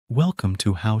Welcome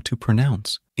to How to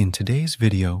Pronounce. In today's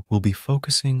video, we'll be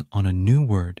focusing on a new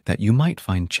word that you might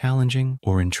find challenging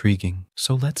or intriguing.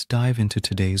 So let's dive into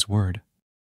today's word.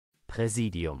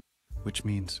 Präsidium. Which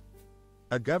means,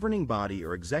 a governing body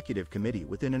or executive committee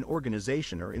within an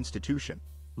organization or institution.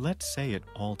 let's say it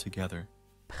all together.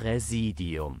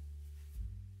 Präsidium.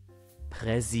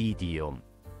 Präsidium.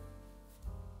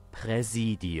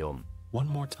 Präsidium. One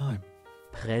more time.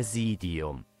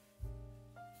 Präsidium.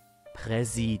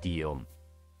 Präsidium.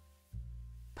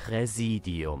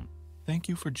 Präsidium. Thank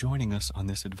you for joining us on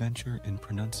this adventure in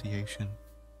pronunciation.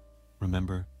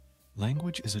 Remember,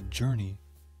 language is a journey,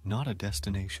 not a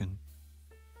destination.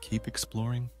 Keep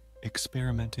exploring,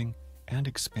 experimenting, and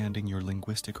expanding your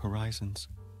linguistic horizons.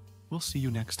 We'll see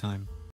you next time.